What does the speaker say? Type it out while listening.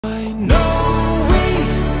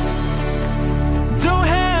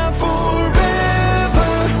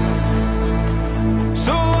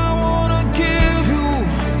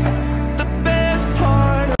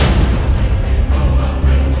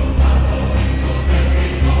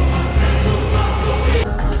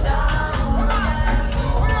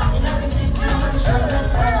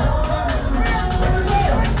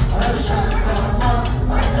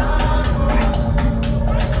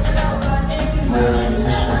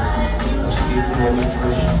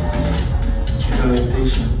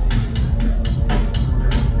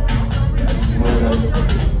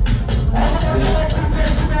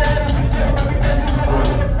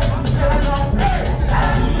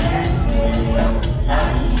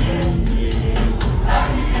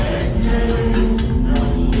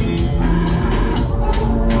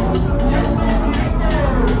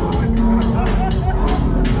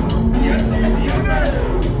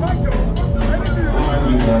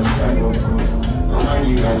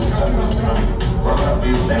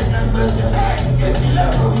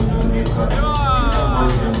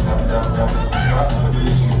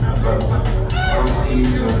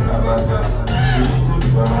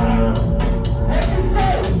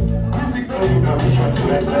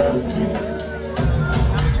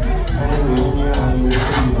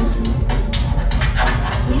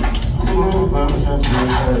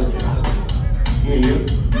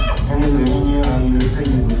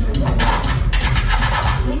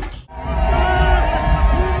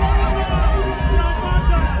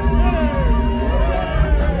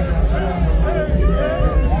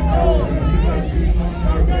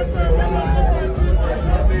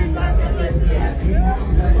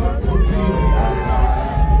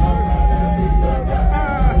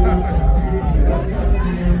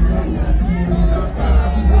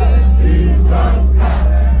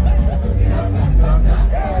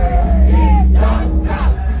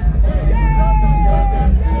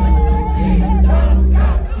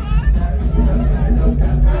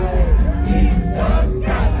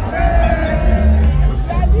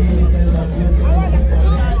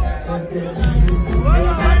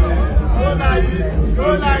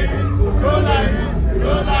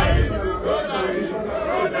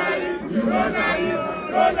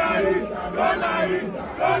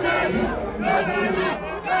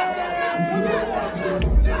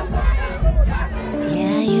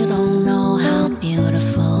Yeah, you don't know how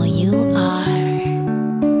beautiful you are.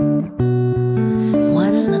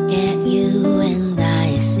 One look at you and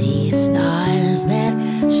I see stars that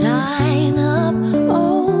shine up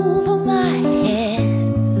over my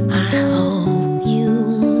head. I hope you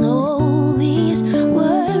know these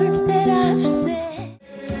words that I've said.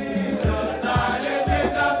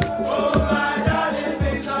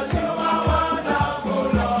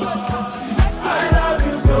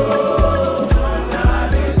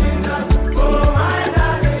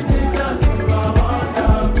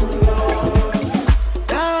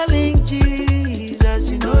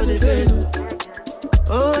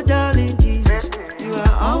 Oh, darling Jesus, you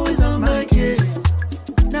are always on my case.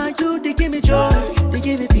 Now you, they give me joy, they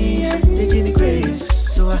give me peace, they give me grace.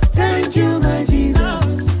 So I thank you, my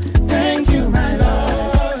Jesus, thank you, my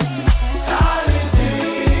Lord. Darling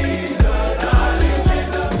Jesus,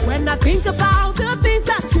 when I think about the things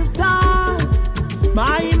that you've done,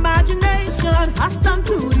 my imagination has turned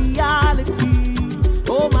to reality.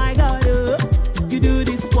 Oh my God, you do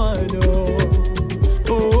this one,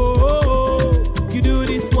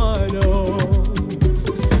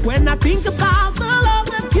 When I think about the love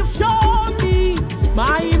that you've shown me,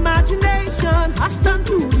 my imagination has turned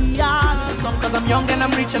to reality. Some cause I'm young and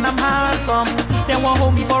I'm rich and I'm handsome. They won't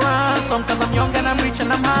hold me for ransom cause I'm young and I'm rich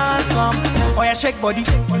and I'm handsome. Oh yeah, shake body.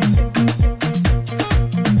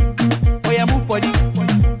 Oh yeah, move body.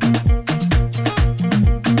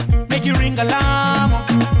 Make you ring alarm.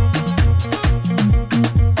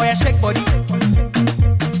 Oh yeah, shake body.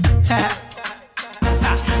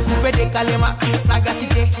 Décalema,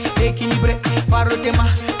 sagacité, équilibré, faro tema,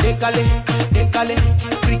 décalé, décalé,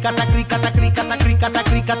 cricata, cricata, cricata, cricata,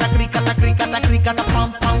 cricata, cricata, cricata, cricata,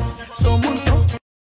 pam, pam, so munto,